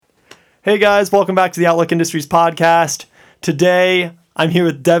Hey guys, welcome back to the Outlook Industries podcast. Today, I'm here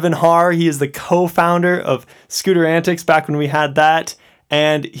with Devin Haar. He is the co-founder of Scooter Antics back when we had that.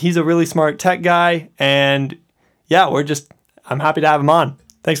 And he's a really smart tech guy. And yeah, I'm happy to have him on.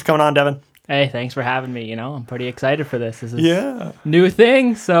 Thanks for coming on, Devin. Hey, thanks for having me. I'm pretty excited for this. This is new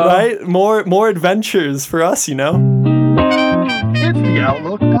thing, so... Right? More adventures for us, It's the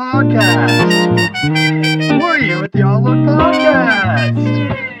Outlook Podcast. We're here at the Outlook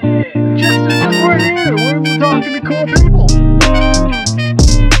Podcast. Just as we're here, we're talking to cool people.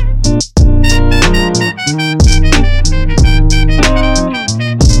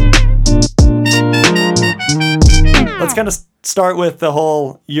 Let's kind of start with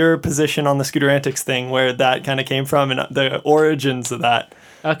your position on the Scooter Antics thing, where that kind of came from and the origins of that.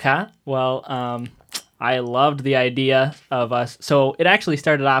 Okay, well, I loved the idea of us. So it actually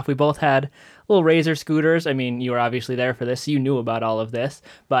started off, we both had little Razor scooters. I mean, you were obviously there for this, so you knew about all of this.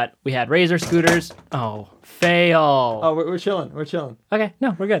 But we had Razor scooters. Oh, fail. Oh, we're chilling. We're chilling. Okay,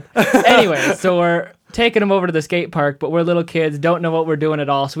 no, we're good. Anyway, so we're taking them over to the skate park, but we're little kids, don't know what we're doing at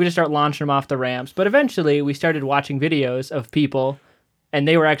all. So we just start launching them off the ramps. But eventually, we started watching videos of people, and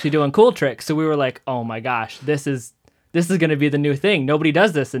they were actually doing cool tricks. So we were like, oh my gosh, this is going to be the new thing. Nobody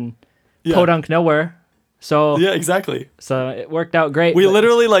does this in podunk nowhere. So yeah, exactly. So it worked out great. We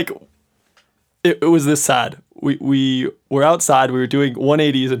literally it was this sad. We were outside. We were doing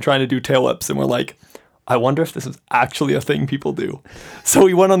 180s and trying to do tail whips, and we're like, I wonder if this is actually a thing people do. So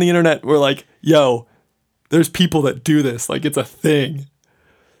we went on the internet. We're like, yo, there's people that do this. Like, it's a thing.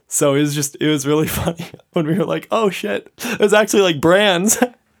 So it was really funny when we were like, oh shit, there's actually like brands.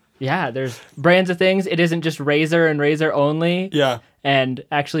 Yeah, there's brands of things. It isn't just Razor and Razor only. Yeah. And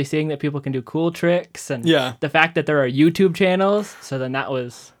actually seeing that people can do cool tricks and yeah. the fact that there are YouTube channels. So then that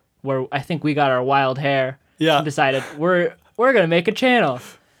was where I think we got our wild hair. Yeah. And decided we're going to make a channel.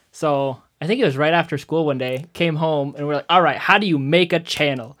 So I think it was right after school one day, came home and we're like, all right, how do you make a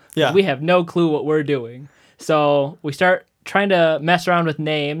channel? Yeah. We have no clue what we're doing. So we start trying to mess around with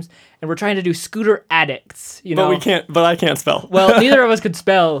names and we're trying to do Scooter Addicts, But I can't spell. Well, neither of us could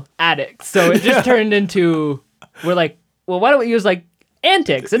spell addicts. So it just turned into, we're like, well, why don't we use like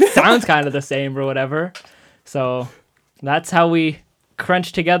Antics? It sounds kind of the same or whatever. So that's how we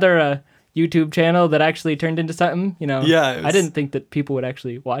crunched together a YouTube channel that actually turned into something, Yeah. I didn't think that people would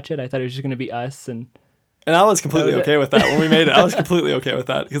actually watch it. I thought it was just going to be us. And I was completely okay with that when we made it. I was completely okay with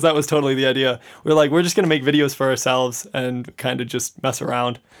that because that was totally the idea. We were like, we're just going to make videos for ourselves and kind of just mess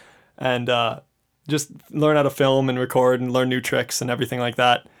around and just learn how to film and record and learn new tricks and everything like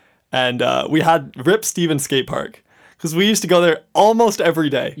that. And we had Rip Stevens Skate Park because we used to go there almost every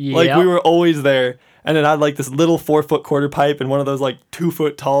day. Yep. Like we were always there. And it had like this little 4-foot quarter pipe and one of those like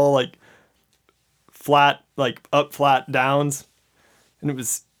 2-foot tall, like flat, like up flat downs. And it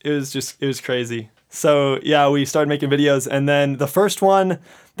was crazy. So yeah, we started making videos, and then the first one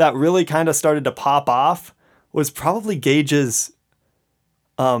that really kind of started to pop off was probably Gage's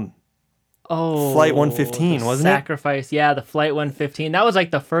Flight 115, wasn't it? Sacrifice, yeah, the Flight 115. That was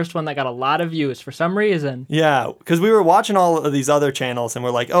like the first one that got a lot of views for some reason. Yeah, because we were watching all of these other channels, and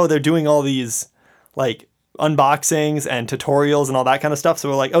we're like, oh, they're doing all these like unboxings and tutorials and all that kind of stuff. So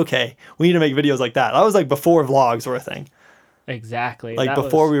we're like, okay, we need to make videos like that. That was like before vlogs were a thing. Exactly. Like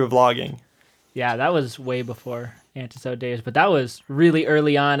before we were vlogging. Yeah, that was way before Antisode days, but that was really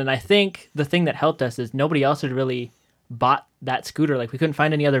early on. And I think the thing that helped us is nobody else had really bought that scooter. Like we couldn't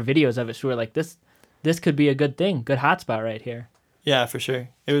find any other videos of it. So we were like, this could be a good thing, good hotspot right here. Yeah, for sure.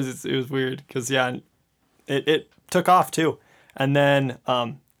 It was weird because it took off too. And then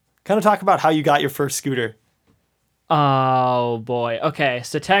kind of talk about how you got your first scooter. Oh boy. Okay,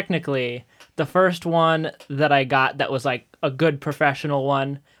 so technically the first one that I got that was like a good professional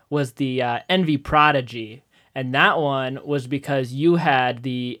one was the Envy Prodigy. And that one was because you had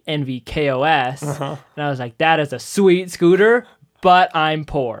the Envy KOS. And I was like, that is a sweet scooter, but I'm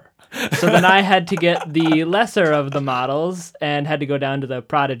poor. So then I had to get the lesser of the models and had to go down to the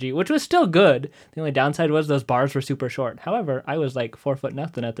Prodigy, which was still good. The only downside was those bars were super short. However, I was like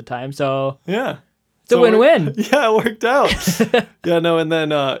 4'0" at the time. So yeah. It's a win-win. Yeah, it worked out. Yeah, no, and then,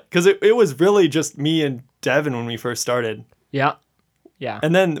 because it was really just me and Devin when we first started. Yeah. Yeah.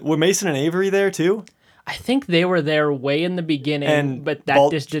 And then were Mason and Avery there too? I think they were there way in the beginning, but that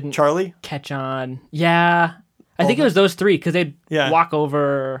just didn't catch on. Yeah. I think it was those three because they'd walk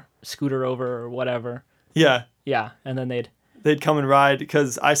over, scooter over, or whatever. Yeah. Yeah, and then they'd come and ride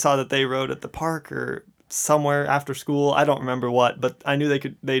because I saw that they rode at the park or somewhere after school. I don't remember what, but I knew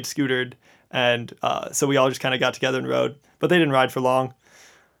they'd scootered. And so we all just kind of got together and rode, but they didn't ride for long.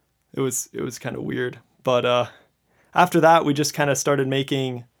 It was kind of weird. But after that, we just kind of started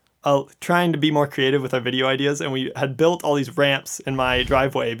making trying to be more creative with our video ideas, and we had built all these ramps in my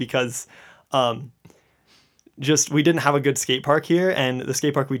driveway because we didn't have a good skate park here, and the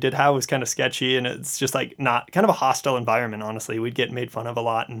skate park we did have was kind of sketchy, and it's just like not kind of a hostile environment, honestly. We'd get made fun of a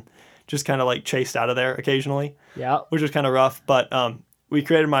lot and just kind of like chased out of there occasionally. Yeah. Which was kind of rough, but we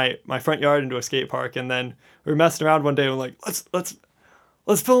created my front yard into a skate park, and then we were messing around one day and we're like,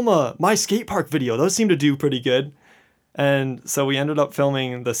 let's film a my skate park video. Those seem to do pretty good. And so we ended up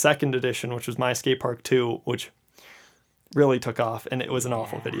filming the second edition, which was My Skate Park 2, which really took off, and it was an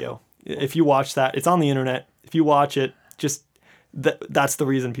awful video. If you watch that, it's on the internet. If you watch it, just that's the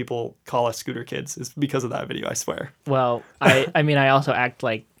reason people call us scooter kids, is because of that video, I swear. Well, I mean, I also act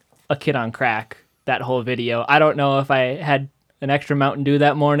like a kid on crack that whole video. I don't know if I had an extra Mountain Dew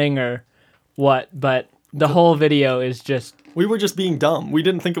that morning or what, but the whole video is just... We were just being dumb. We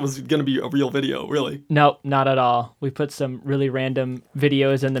didn't think it was going to be a real video, really. Nope, not at all. We put some really random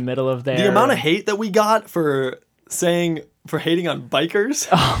videos in the middle of there. The amount of hate that we got for hating on bikers.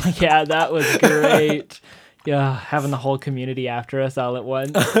 Oh, yeah, that was great. Yeah, having the whole community after us all at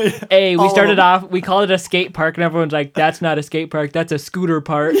once. Hey, we started off, we called it a skate park, and everyone's like, that's not a skate park, that's a scooter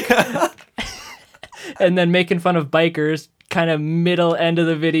park. Yeah. And then making fun of bikers, kind of middle end of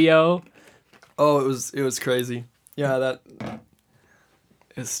the video. Oh, it was crazy. Yeah, that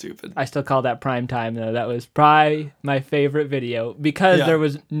is stupid. I still call that prime time, though. That was probably my favorite video because there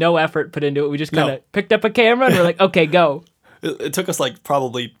was no effort put into it. We just kind of picked up a camera and we're like, okay, go. It took us like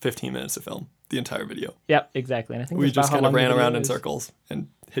probably 15 minutes to film the entire video. Yep, exactly. And I think we just kind of ran around in circles and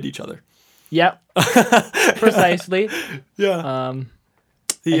hit each other. Yep, precisely. Yeah.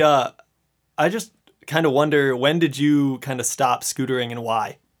 I just kind of wonder, when did you kind of stop scootering and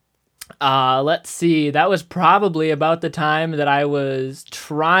why? Let's see. That was probably about the time that I was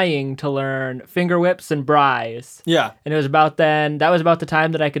trying to learn finger whips and bries. Yeah. And it was about then, that was about the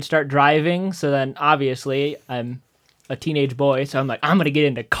time that I could start driving. So then obviously I'm a teenage boy. So I'm like, I'm going to get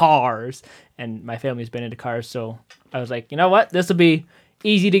into cars. And my family's been into cars. So I was like, you know what? This will be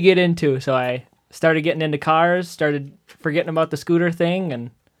easy to get into. So I started getting into cars, started forgetting about the scooter thing.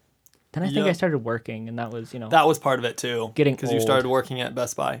 And then I think I started working. And that was, That was part of it too. Getting because you started working at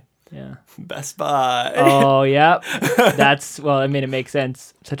Best Buy. Yeah. Best Buy. Oh, yep. It makes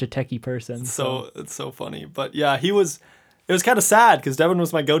sense. Such a techie person. It's so funny. But yeah, it was kind of sad because Devin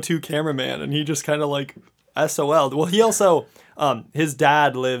was my go-to cameraman, and he just kind of like SOL'd. Well, he also, his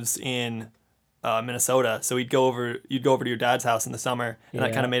dad lives in Minnesota, so you'd go over to your dad's house in the summer, and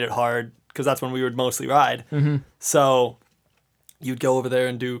that kind of made it hard because that's when we would mostly ride. Mm-hmm. So you'd go over there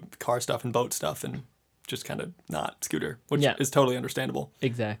and do car stuff and boat stuff and just kind of not scooter, which is totally understandable.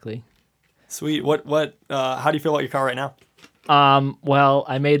 Exactly. Sweet. What how do you feel about your car right now? Well,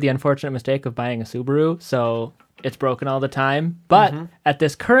 I made the unfortunate mistake of buying a Subaru, so it's broken all the time. But at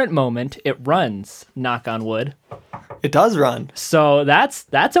this current moment, it runs, knock on wood. It does run. So that's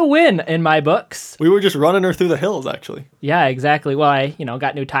a win in my books. We were just running her through the hills, actually. Yeah, exactly. Well, I,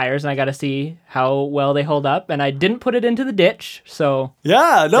 got new tires, and I got to see how well they hold up, and I didn't put it into the ditch, so...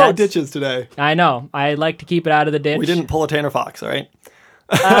 Yeah, no ditches today. I know. I like to keep it out of the ditch. We didn't pull a Tanner Fox, all right?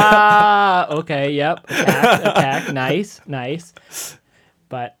 Okay, yep. Attack. Nice.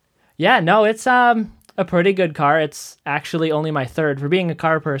 But, yeah, no, it's a pretty good car. It's actually only my third. For being a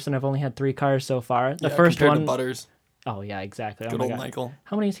car person, I've only had 3 cars so far. The first compared one... to Butters. Oh, yeah, exactly. Good old Michael.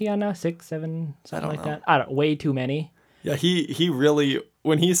 How many is he on now? 6, 7, something like know. that? I don't know. Way too many. Yeah, he really,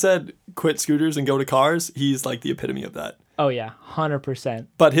 when he said quit scooters and go to cars, he's like the epitome of that. Oh, yeah, 100%.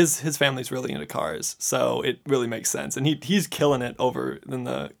 But his family's really into cars, so it really makes sense. And he's killing it over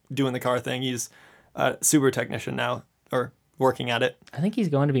in doing the car thing. He's a Subaru technician now, or working at it. I think he's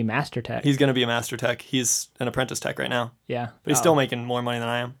going to be Master Tech. He's going to be a Master Tech. He's an apprentice tech right now. Yeah. But he's still making more money than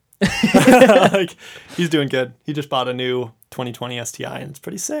I am. Like, he's doing good. He just bought a new 2020 STI, and it's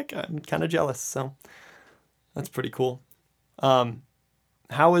pretty sick. I'm kind of jealous, so that's pretty cool. How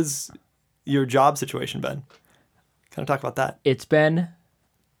has your job situation been? Kind of talk about that. It's been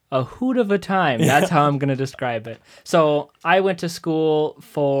a hoot of a time. That's how I'm going to describe it. So I went to school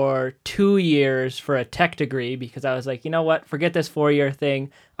for 2 years for a tech degree because I was like, you know what? Forget this 4-year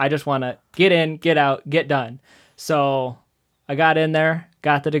thing. I just want to get in, get out, get done. So I got in there,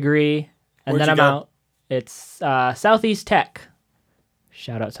 got the degree, and Where'd then you I'm go? out. It's Southeast Tech.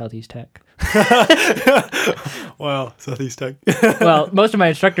 Shout out Southeast Tech. Wow, Southeast Tech. Well, most of my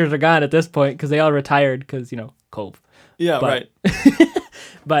instructors are gone at this point because they all retired because, Cove. Yeah, But- right.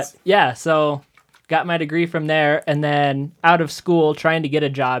 But yeah, so got my degree from there, and then out of school trying to get a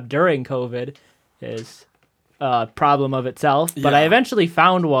job during COVID is a problem of itself. But I Yeah. eventually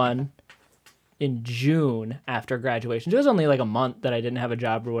found one in June after graduation. So it was only like a month that I didn't have a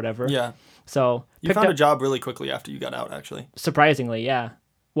job or whatever. Yeah. So You picked found up, a job really quickly after you got out, actually. surprisingly, yeah.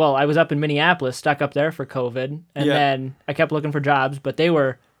 Well, I was up in Minneapolis, stuck up there for COVID, and Yeah. then I kept looking for jobs, but they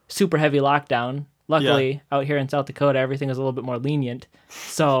were super heavy lockdown. Luckily, out here in South Dakota, everything is a little bit more lenient.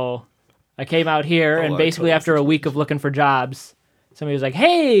 So I came out here, and basically COVID after a week of looking for jobs, somebody was like,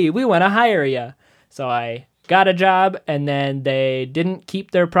 "Hey, we want to hire you." So I got a job, and then they didn't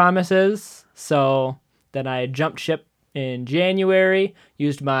keep their promises. So then I jumped ship in January,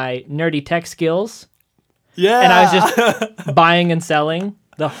 used my nerdy tech skills, Yeah. and I was just buying and selling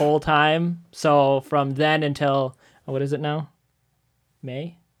the whole time. So from then until, what is it now?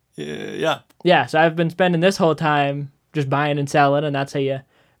 May? yeah. Yeah, so I've been spending this whole time just buying and selling, and that's how you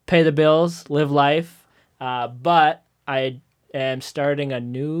pay the bills, live life. But I am starting a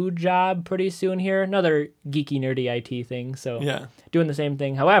new job pretty soon here, another geeky, nerdy IT thing. So Yeah. doing the same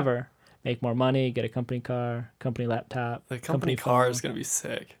thing. However, make more money, get a company car, company laptop. The company car phone. is going to be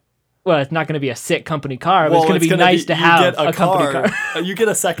sick. Well, it's not going to be a sick company car, but it's going to be nice to you have get a company car. You get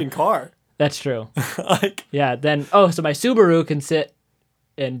a second car. That's true. Like, Yeah, then, so my Subaru can sit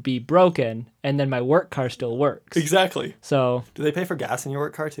and be broken, and then my work car still works. exactly. So, Do they pay for gas in your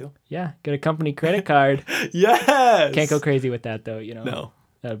work car too? yeah, get a company credit card. Yes. Can't go crazy with that, though, No.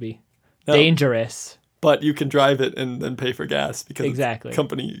 That would be No. dangerous. But you can drive it and then pay for gas because Exactly. it's a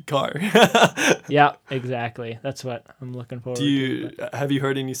company car. Yeah, exactly. That's what I'm looking forward Have you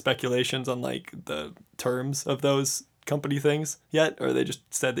heard any speculations on like the terms of those company things yet? Or they just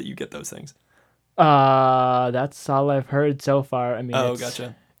said that you get those things? to. That's all I've heard so far. I mean, Oh, it's,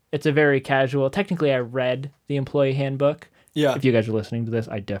 gotcha. it's a very casual. Technically, I read the employee handbook. Yeah. If you guys are listening to this,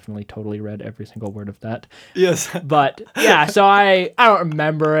 I definitely totally read every single word of that. Yes. But yeah, so I don't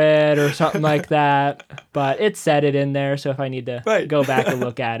remember it or something like that, but it said it in there. So if I need to Right. go back and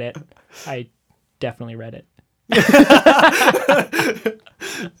look at it, I definitely read it.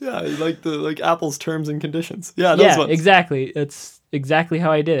 Yeah, like Apple's terms and conditions. Yeah, those Yeah, ones. exactly. It's exactly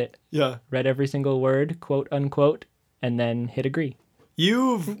how I did it. Yeah. Read every single word, quote unquote, and then hit agree.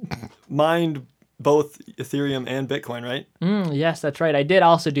 You've mined both Ethereum and Bitcoin, right? Yes, that's right. I did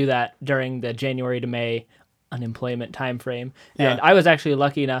also do that during the January to May unemployment time frame. And Yeah. I was actually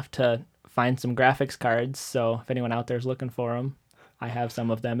lucky enough to find some graphics cards. So if anyone out there is looking for them, I have some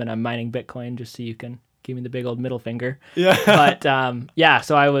of them, and I'm mining Bitcoin just so you can give me the big old middle finger. Yeah. But yeah,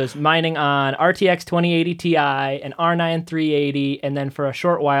 so I was mining on RTX 2080 Ti, an R9 380, and then for a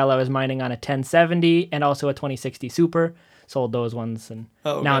short while I was mining on a 1070 and also a 2060 Super. Sold those ones, and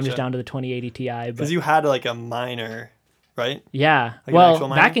Oh, now I'm gotcha. just down to the 2080 Ti. But Because you had like a miner, right? yeah, an well, actual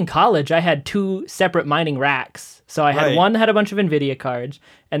back miner? in college, I had two separate mining racks. So I had Right. one that had a bunch of NVIDIA cards,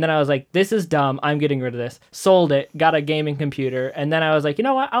 and then I was like, this is dumb. I'm getting rid of this. Sold it, got a gaming computer, and then I was like, you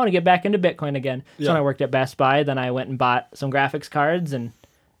know what? I want to get back into Bitcoin again. So when Yeah. I worked at Best Buy, then I went and bought some graphics cards and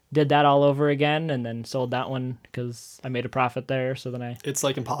did that all over again, and then sold that one because I made a profit there. So then It's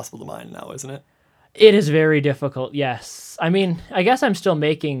like impossible to mine now, isn't it? it is very difficult, yes. I mean, I guess I'm still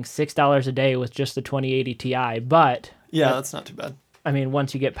making $6 a day with just the 2080 Ti, but Yeah, that's not too bad. I mean,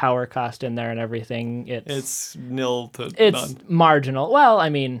 once you get power cost in there and everything, It's nil to it's none. marginal. Well, I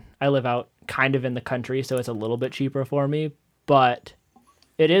mean, I live out kind of in the country, so it's a little bit cheaper for me, but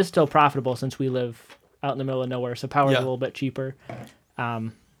it is still profitable since we live out in the middle of nowhere, so power's Yeah. a little bit cheaper.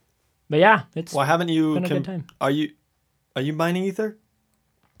 But yeah, it's Why haven't you? been a good time. Are you mining Ether?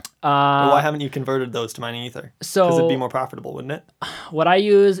 Or why haven't you converted those to mining Ether? so- Because it'd be more profitable, wouldn't it? what I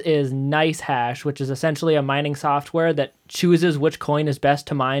use is NiceHash, which is essentially a mining software that chooses which coin is best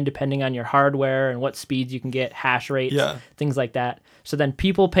to mine depending on your hardware and what speeds you can get, hash rates, Yeah. things like that. So then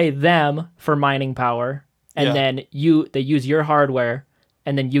people pay them for mining power, and Yeah. then they use your hardware,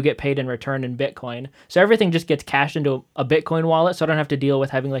 and then you get paid in return in Bitcoin. So everything just gets cashed into a Bitcoin wallet, so I don't have to deal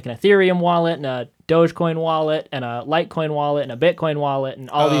with having like an Ethereum wallet and a Dogecoin wallet and a Litecoin wallet and a Bitcoin wallet and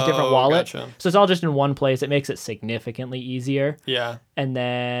all these different Oh, wallets. gotcha. So it's all just in one place. It makes it significantly easier. Yeah. And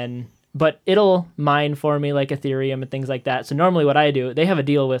then, but it'll mine for me like Ethereum and things like that. So normally what I do, they have a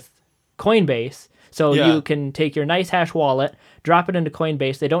deal with Coinbase. So Yeah. you can take your NiceHash wallet, drop it into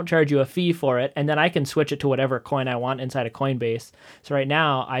Coinbase. They don't charge you a fee for it. And then I can switch it to whatever coin I want inside of Coinbase. So right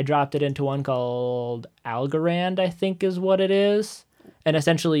now I dropped it into one called Algorand, I think is what it is. And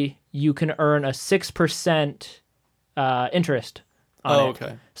essentially you can earn a 6% interest on Oh, it.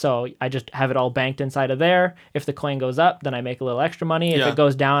 okay. So I just have it all banked inside of there. If the coin goes up, then I make a little extra money. If Yeah. it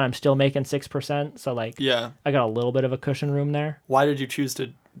goes down, I'm still making 6%. So like Yeah. I got a little bit of a cushion room there. Why did you choose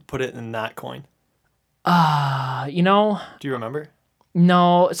to put it in that coin? You know, Do you remember?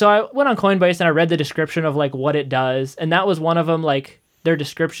 no. So I went on Coinbase and I read the description of like what it does, and that was one of them. Like their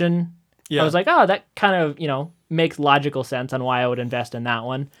description Yeah. I was like, oh, that kind of, makes logical sense on why I would invest in that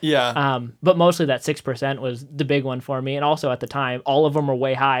one. Yeah. But mostly that 6% was the big one for me. And also at the time, all of them were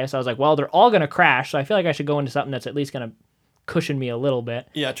way high. So I was like, well, they're all going to crash. So I feel like I should go into something that's at least going to cushion me a little bit.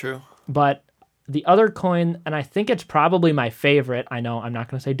 Yeah, true. But the other coin, and I think it's probably my favorite. I know I'm not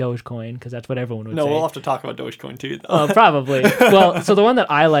going to say Dogecoin because that's what everyone would say. No, we'll have to talk about Dogecoin too, though. Probably. Well, so the one that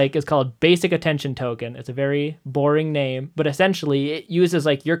I like is called Basic Attention Token. It's a very boring name, but essentially it uses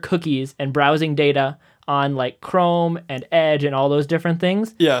like your cookies and browsing data on like Chrome and Edge and all those different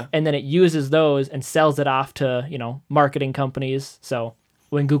things. Yeah. And then it uses those and sells it off to, marketing companies. So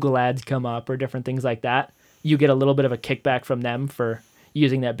when Google ads come up or different things like that, you get a little bit of a kickback from them for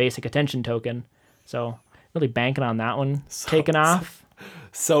using that Basic Attention Token. So really banking on that one taking off.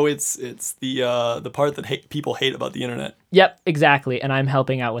 So it's the part that people hate about the internet. Yep, exactly. And I'm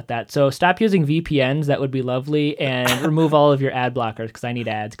helping out with that. So stop using VPNs. That would be lovely. And remove all of your ad blockers because I need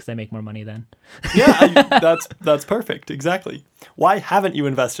ads because I make more money then. Yeah, that's perfect. Exactly. Why haven't you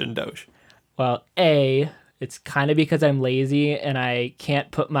invested in Doge? Well, it's kind of because I'm lazy and I can't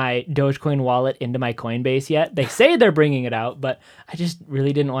put my Dogecoin wallet into my Coinbase yet. They say they're bringing it out, but I just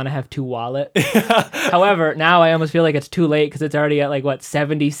really didn't want to have two wallets. However, now I almost feel like it's too late because it's already at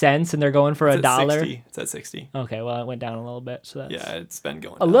 70 cents and they're going for It's at $1. 60. It's at 60. Okay, well, it went down a little bit, so that's Yeah, it's been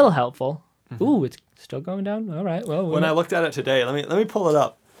going a down. little helpful. Ooh, it's still going down. All right. Well, When I looked at it today, let me pull it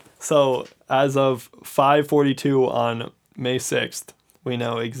up. So as of 5:42 on May 6th, we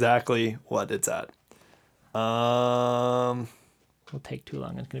know exactly what it's at. it'll take too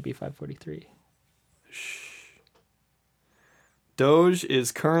long. It's going to be 5:43. Doge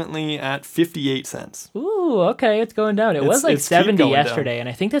is currently at 58 cents. Ooh, okay, it's going down. It was like it's keep 70 going down. yesterday, and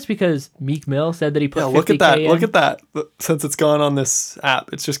I think that's because Meek Mill said that he put Yeah, 50K look at that. in. Look at that. Since it's gone on this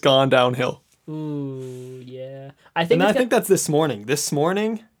app, it's just gone downhill. Ooh, yeah. I think And I it's think that's this morning. This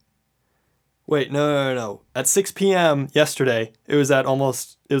morning? Wait, no. At 6 p.m. yesterday, it was at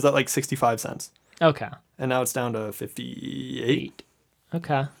like 65 cents. okay. And now it's down to 58.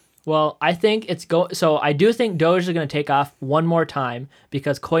 Okay. Well, I think so I do think Doge is going to take off one more time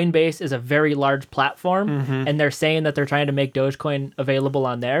because Coinbase is a very large platform and they're saying that they're trying to make Dogecoin available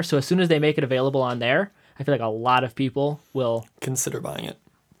on there. So as soon as they make it available on there, I feel like a lot of people will Consider buying it.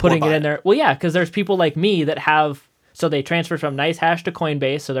 putting Or it buy in there. Well, yeah, because there's people like me that so they transfer from NiceHash to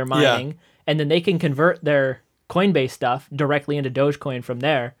Coinbase, so they're mining, and then they can convert their Coinbase stuff directly into Dogecoin from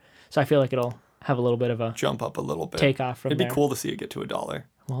there. So I feel like it'll have a little bit of a Jump up a little bit. take off from It'd there. be cool to see it get to $1.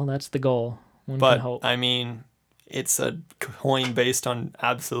 Well, that's the goal. One can But hope. I mean, it's a coin based on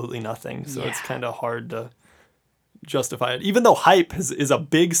absolutely nothing, so it's Yeah. kind of hard to justify it. Even though hype is a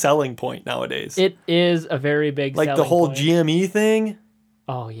big selling point nowadays. It is a very big like the selling whole point. GME thing.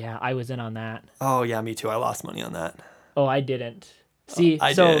 Oh yeah, I was in on that. Oh yeah, me too. I lost money on that. Oh, I didn't. See,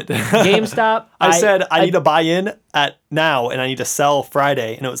 I so did. GameStop. I said I need to buy in at now, and I need to sell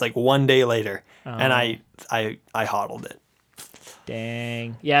Friday, and it was like one day later, and I hodled it.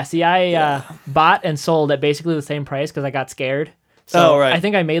 Dang. Yeah. See, I bought and sold at basically the same price because I got scared. So Oh, right. I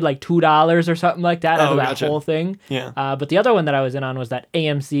think I made like $2 or something like that out Oh, of that gotcha. whole thing. Yeah. But the other one that I was in on was that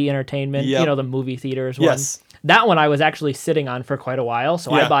AMC Entertainment. Yep. The movie theaters one. Yes. That one I was actually sitting on for quite a while.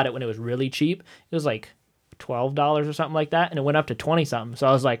 So I Yeah. bought it when it was really cheap. It was like $12 or something like that, and it went up to 20 something. So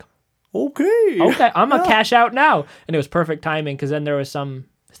I was like, Okay. okay, I'm gonna cash out now, and it was perfect timing because then there was some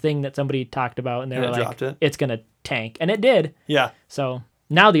thing that somebody talked about, and they And were it like, dropped it? it's gonna tank, and it did. Yeah. So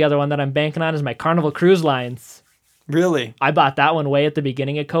now the other one that I'm banking on is my Carnival Cruise Lines. Really? I bought that one way at the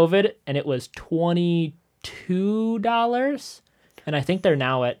beginning of COVID, and it was $22, and I think they're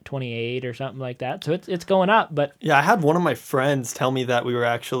now at 28 or something like that. So it's going up, but Yeah, I had one of my friends tell me that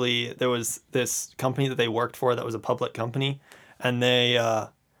there was this company that they worked for that was a public company, and it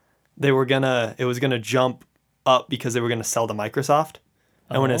was gonna jump up because they were gonna sell to Microsoft,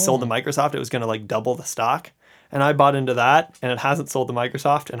 and when it sold to Microsoft, it was gonna like double the stock, and I bought into that, and it hasn't sold to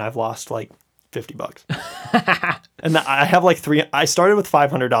Microsoft, and I've lost like $50. And I have like I started with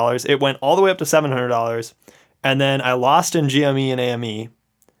 $500, it went all the way up to $700, and then I lost in GME and AME.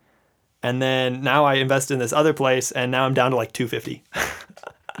 And then now I invest in this other place, and now I'm down to like $250.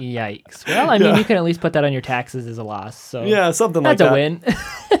 yikes. Well, I mean, you can at least put that on your taxes as a loss. So Yeah, something like that's that. a win.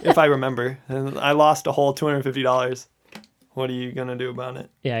 If I remember. And I lost a whole $250. What are you gonna do about it?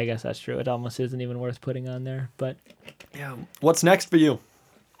 Yeah, I guess that's true. It almost isn't even worth putting on there. But Yeah. What's next for you?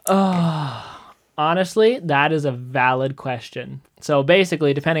 honestly, that is a valid question. So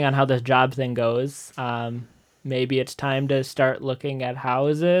basically, depending on how this job thing goes, maybe it's time to start looking at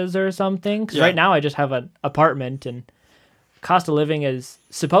houses or something. Because Yeah. right now I just have an apartment and cost of living is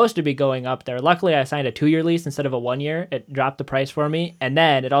supposed to be going up there. Luckily, I signed a 2-year lease instead of a 1-year. It dropped the price for me, and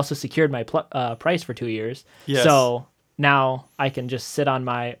then it also secured my price for 2 years. Yes. So now I can just sit on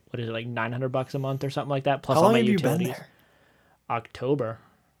my, what is it, like $900 a month or something like that, plus How all long my have you utilities. been there? October.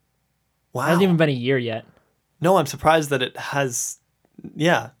 Wow. It hasn't even been a year yet. No, I'm surprised that it has.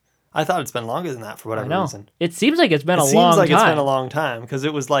 Yeah, I thought it's been longer than that for I whatever know. reason. It seems like it's been It a seems long like time. it's been a long time because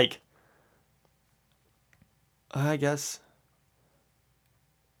it was like, I guess.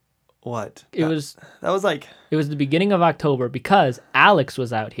 What? It was That was like, the beginning of October because Alex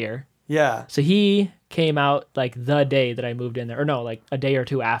was out here. yeah. So he came out like the day that I moved in there, or no, like a day or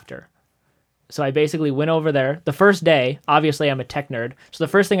two after. So I basically went over there the first day. Obviously, I'm a tech nerd. So the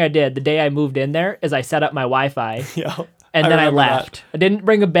first thing I did the day I moved in there is I set up my Wi-Fi Yeah. and then I remember left. I didn't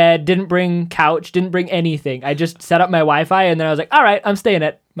bring a bed, didn't bring couch, didn't bring anything. I just set up my Wi-Fi and then I was like, all right, I'm staying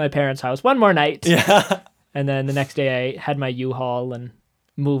at my parents' house one more night. that. Yeah. And then the next day I had my U-Haul and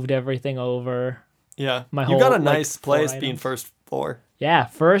moved everything over. Yeah. My You got whole, a nice like, floor place being items. first floor. Yeah,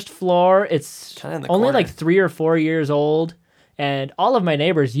 first floor. It's Kinda in the only corner. like 3 or 4 years old, and all of my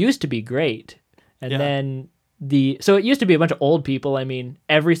neighbors used to be great. And Yeah. then so it used to be a bunch of old people. I mean,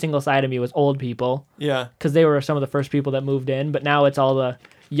 every single side of me was old people Yeah. because they were some of the first people that moved in. But now it's all the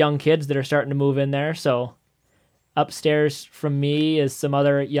young kids that are starting to move in there. So upstairs from me is some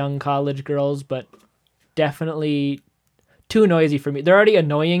other young college girls, but definitely too noisy for me. They're already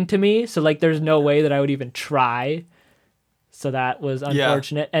annoying to me, so like there's no way that I would even try. So that was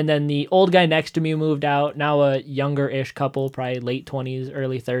unfortunate. And then the old guy next to me moved out. Now a younger-ish couple, probably late 20s,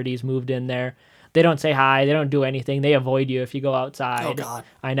 early 30s, moved in there. They don't say hi. They don't do anything. They avoid you if you go outside. Oh, God.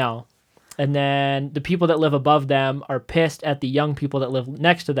 I know. And then the people that live above them are pissed at the young people that live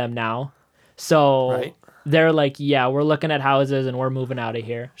next to them now. So Right. they're like, yeah, we're looking at houses and we're moving out of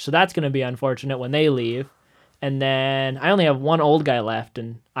here. So that's going to be unfortunate when they leave. And then I only have one old guy left,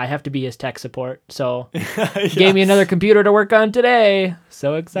 and I have to be his tech support. So he gave me another computer to work on today.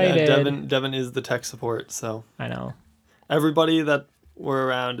 So excited. Yeah, Devin is the tech support, so I know. everybody that we're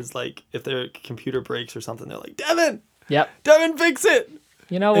around is like, if their computer breaks or something, they're like, Devin, Yep. fix it.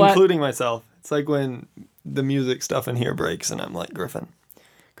 You know what? Including myself. It's like when the music stuff in here breaks and I'm like, Griffin,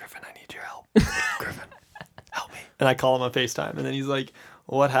 I need your help. Griffin, help me. And I call him on FaceTime and then he's like,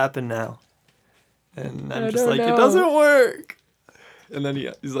 what happened now? And I'm I just don't like, know. it doesn't work. And then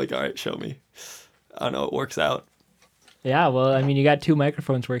he's like, all right, show me. I don't know, it works out. Yeah, well, I mean, you got 2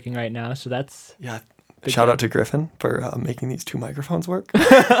 microphones working right now, so that's... Yeah. Shout out to Griffin for making these 2 microphones work.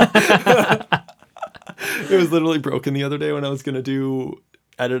 It was literally broken the other day when I was going to do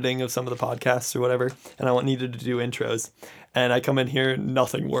editing of some of the podcasts or whatever, and I needed to do intros. And I come in here and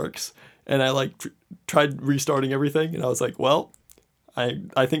nothing works. And I like tried restarting everything, and I was like, well,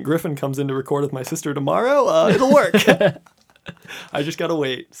 I think Griffin comes in to record with my sister tomorrow. It'll work. I just got to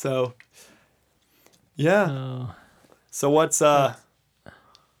wait. So, yeah. Oh. So what's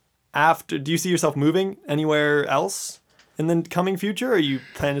after? Do you see yourself moving anywhere else in the coming future, or you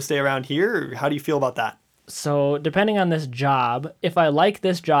plan to stay around here, or how do you feel about that? So depending on this job, if I like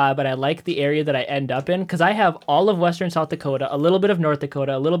this job and I like the area that I end up in, because I have all of Western South Dakota, a little bit of North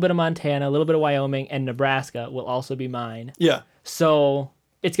Dakota, a little bit of Montana, a little bit of Wyoming, and Nebraska will also be mine. Yeah. So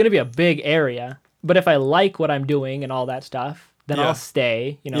it's going to be a big area. But if I like what I'm doing and all that stuff, then Yeah. I'll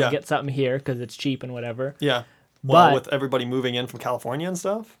stay, Yeah. get something here because it's cheap and whatever. Yeah. Well, But- with everybody moving in from California and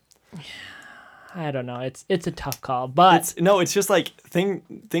stuff. I don't know. It's a tough call. But It's just like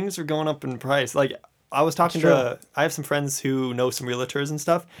things are going up in price. Like I was talking It's I have some friends who know some realtors and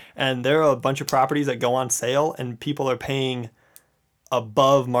stuff, and there are a bunch of properties that go on sale and people are paying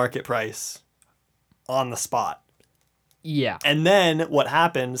above market price on the spot. yeah. And then what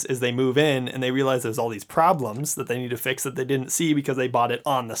happens is they move in and they realize there's all these problems that they need to fix that they didn't see because they bought it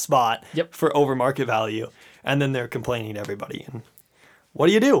on the spot Yep. for over market value. And then they're complaining to everybody. And what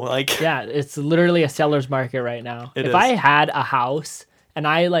do you do? Like, Yeah, it's literally a seller's market right now. It If is. I had a house and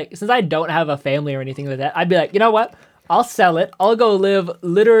since I don't have a family or anything like that, I'd be like, you know what? I'll sell it. I'll go live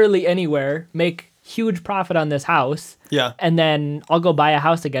literally anywhere, make huge profit on this house, yeah, and then I'll go buy a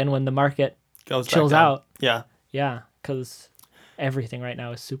house again when the market goes back chills down. out. Yeah. Yeah, because everything right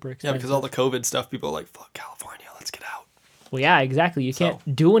now is super Yeah, expensive. because all the COVID stuff, people are like, fuck California, let's get out. Well, yeah, exactly. You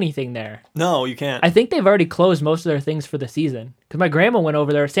can't do anything there. No, you can't. I think they've already closed most of their things for the season. Because my grandma went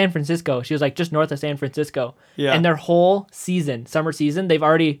over there, San Francisco. She was like just north of San Francisco. Yeah. And their whole season, summer season, they've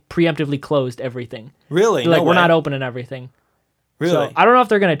already preemptively closed everything. Really? They're like, No we're way. not opening everything. Really? So I don't know if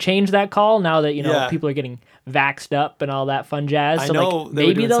they're going to change that call now that, Yeah. people are getting vaxxed up and all that fun jazz. I So know like they were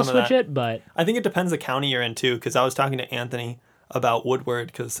maybe doing they'll some of switch that. it, but I think it depends the county you're in too, because I was talking to Anthony about Woodward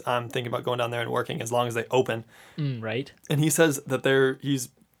because I'm thinking about going down there and working as long as they open. Right. And he says that he's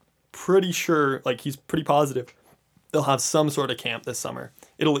pretty sure, like he's pretty positive, they'll have some sort of camp this summer.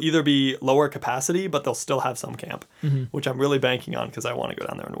 It'll either be lower capacity, but they'll still have some camp, which I'm really banking on because I want to go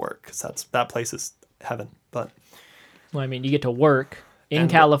down there and work because that place is heaven. But Well, I mean, you get to work in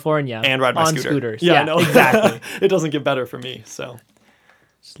California and ride my on scooter. scooters. Yeah, I know. Exactly. It doesn't get better for me. So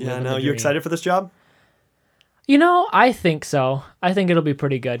yeah, living no, the you dream. excited for this job? I think so. I think it'll be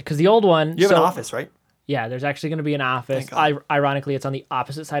pretty good because the old one. You have an office, right? Yeah, there's actually going to be an office. Thank God. Ironically, it's on the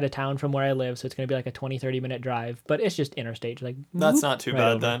opposite side of town from where I live, so it's going to be like a 30 minute drive, but it's just interstate. Like That's not too right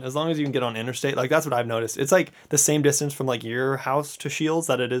bad over. then. As long as you can get on interstate, like that's what I've noticed. It's like the same distance from like your house to Shields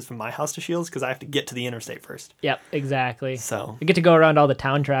that it is from my house to Shields because I have to get to the interstate first. Yep, exactly. So, You get to go around all the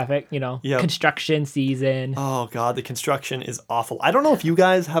town traffic, Yep. construction season. oh God, the construction is awful. I don't know if you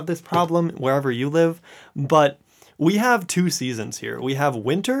guys have this problem wherever you live, but we have 2 seasons here. We have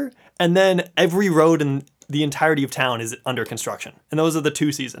winter, and then every road in the entirety of town is under construction. And those are the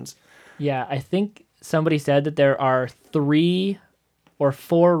 2 seasons. Yeah, I think somebody said that there are 3 or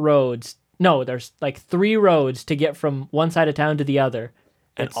 4 roads. No, there's like 3 roads to get from one side of town to the other.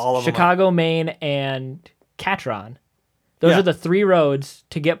 And It's all of them are- Chicago, Maine, and Catron. Those Yeah. are the 3 roads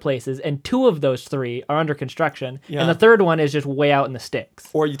to get places, and 2 of those 3 are under construction, Yeah. and the third one is just way out in the sticks.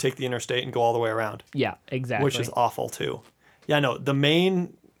 Or you take the interstate and go all the way around, Yeah, exactly. which is awful too. Yeah, no, the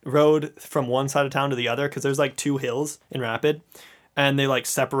main road from one side of town to the other, because there's like 2 hills in Rapid, and they like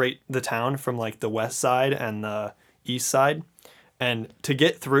separate the town from like the west side and the east side. And to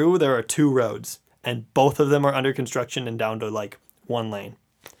get through, there are 2 roads, and both of them are under construction and down to like 1 lane.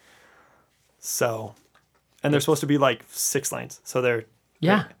 So, and they're supposed to be like 6 lanes. So they're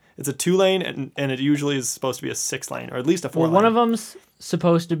Yeah. it's a 2 lane, and it usually is supposed to be a 6 lane, or at least a 4 Well, lane. one of them's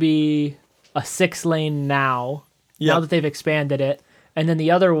supposed to be a 6 lane now. Now Yep. that they've expanded it, and then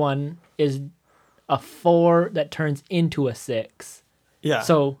the other one is a 4 that turns into a 6. Yeah.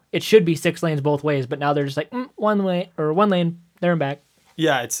 So it should be 6 lanes both ways, but now they're just like 1 way or 1 lane there and back.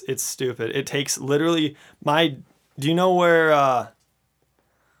 Yeah, it's stupid. It takes literally do you know where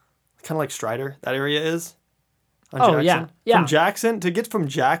kind of like Strider that area is? On Oh, yeah. Yeah. From Jackson to get from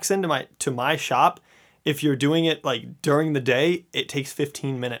Jackson to my shop, if you're doing it like during the day, it takes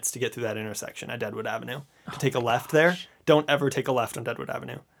 15 minutes to get through that intersection at Deadwood Avenue. To take a left there, don't ever take a left on Deadwood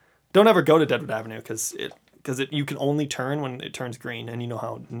Avenue. Don't ever go to Deadwood Avenue because you can only turn when it turns green, and you know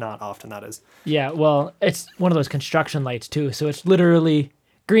how not often that is. Yeah, well, it's one of those construction lights too, so it's literally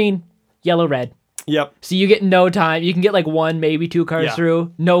green, yellow, red. Yep. So you get no time. You can get like 1, maybe 2 cars Yeah.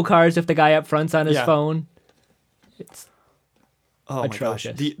 through. No cars if the guy up front's on his Yeah. phone. It's Oh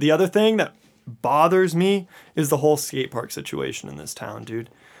Atrocious. my gosh. The other thing that bothers me is the whole skate park situation in this town, dude.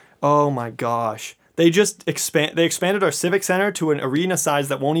 Oh my gosh. They expanded our civic center to an arena size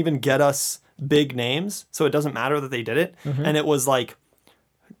that won't even get us big names, so it doesn't matter that they did it. And it was like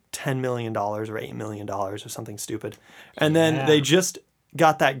 $10 million or $8 million or something stupid. And then Yeah. they just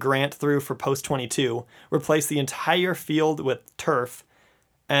got that grant through for Post 22, replaced the entire field with turf,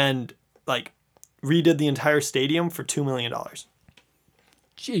 and like redid the entire stadium for $2 million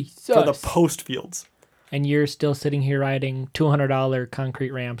Jesus. for the post fields. And you're still sitting here riding $200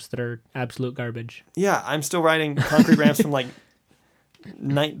 concrete ramps that are absolute garbage. Yeah, I'm still riding concrete ramps from like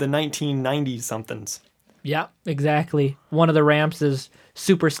the 1990s somethings. Yeah, exactly. One of the ramps is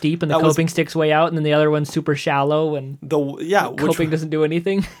super steep and the That was- coping sticks way out, and then the other one's super shallow and Which coping doesn't do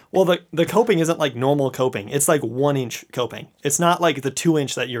anything. well, the coping isn't like normal coping. It's like 1-inch coping. It's not like the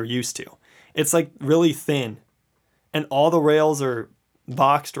 2-inch that you're used to. It's like really thin, and all the rails are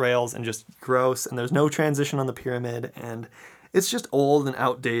boxed rails and just gross. And there's no transition on the pyramid, and it's just old and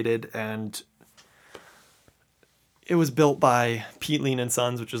outdated. And it was built by Pete Lean and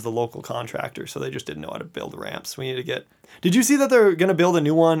Sons, which is the local contractor, so they just didn't know how to build ramps. We need to get. Did you see that they're gonna build a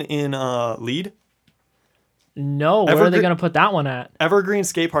new one in Lead? No, where are they Evergre- going to put that one at? Evergreen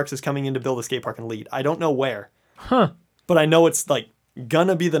Skate Parks is coming in to build a skate park in Lead. I don't know where, Huh. but I know it's like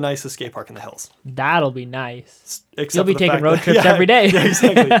gonna be the nicest skate park in the hills. That'll be nice. Except You'll be for the taking fact road that- trips every day. Yeah,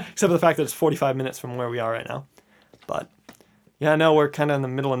 exactly. Except for the fact that it's 45 minutes from where we are right now. But yeah, no, we're kind of in the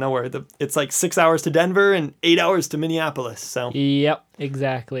middle of nowhere. It's like 6 hours to Denver and 8 hours to Minneapolis. So Yep,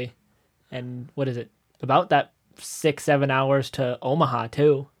 exactly. And what is it? About that 6-7 hours to Omaha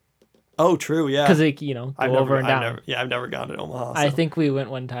too, oh, true, yeah. because go over and down. I've never gone to Omaha. I so. think we went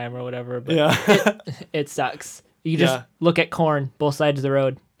one time or whatever, but Yeah. it sucks. You just Yeah. look at corn, both sides of the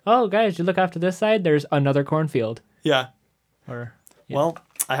road. Oh, guys, you look off to this side. There's another cornfield. Yeah. Or Well,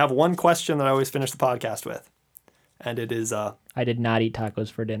 I have one question that I always finish the podcast with, and it is I did not eat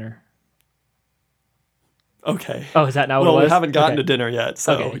tacos for dinner. Okay. Oh, is that not what Well, it was? we haven't gotten Okay. to dinner yet,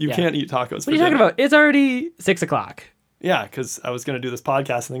 so Okay, you yeah. can't eat tacos. What are you talking about? It's already 6:00. Yeah, because I was going to do this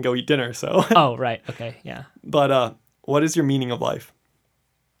podcast and then go eat dinner. So, Oh, right. Okay. Yeah. but what is your meaning of life?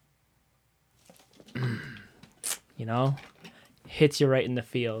 You know, hits you right in the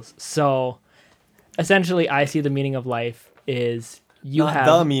feels. So, essentially, I see the meaning of life is you Not have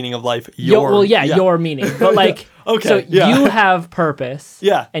the meaning of life. your meaning, but like, Okay, so yeah. you have purpose,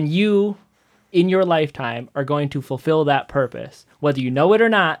 Yeah. and you, in your lifetime, are going to fulfill that purpose, whether you know it or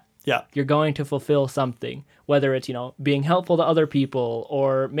not. Yeah. You're going to fulfill something, whether it's, being helpful to other people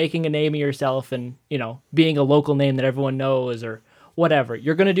or making a name of yourself and, being a local name that everyone knows or whatever.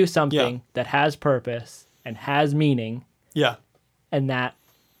 You're going to do something that has purpose and has meaning, Yeah. and that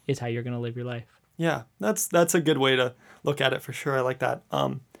is how you're going to live your life. Yeah. That's a good way to look at it for sure. I like that.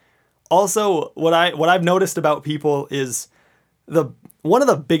 Also, what I've noticed about people is one of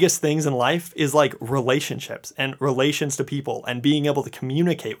the biggest things in life is like relationships and relations to people and being able to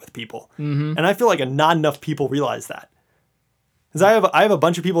communicate with people. Mm-hmm. And I feel like not enough people realize that. Because I have a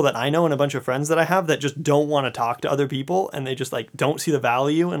bunch of people that I know and a bunch of friends that I have that just don't want to talk to other people, and they just like don't see the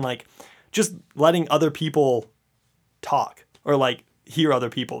value in like just letting other people talk or like hear other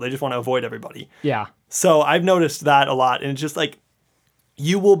people. They just want to avoid everybody. Yeah. So I've noticed that a lot, and it's just like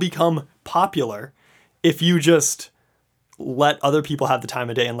you will become popular if you just let other people have the time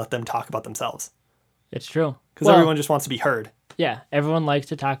of day and let them talk about themselves. It's true. Because everyone just wants to be heard. Yeah, everyone likes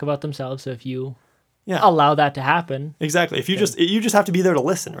to talk about themselves, so if you Yeah, allow that to happen. exactly. If you just have to be there to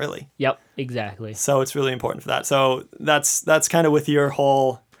listen, really. Yep, exactly. So it's really important for that. So that's kind of with your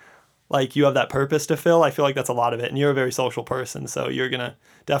whole, like, you have that purpose to fill. I feel like that's a lot of it, and you're a very social person, so you're gonna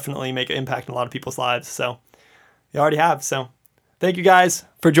definitely make an impact in a lot of people's lives. So you already have. So thank you guys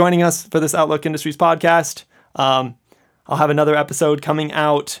for joining us for this Outlook Industries podcast. I'll have another episode coming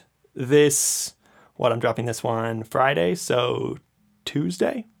out I'm dropping this one Friday, so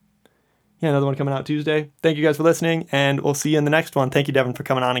Tuesday. Yeah, another one coming out Tuesday. Thank you guys for listening, and we'll see you in the next one. Thank you, Devin, for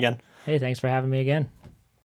coming on again. Hey, thanks for having me again.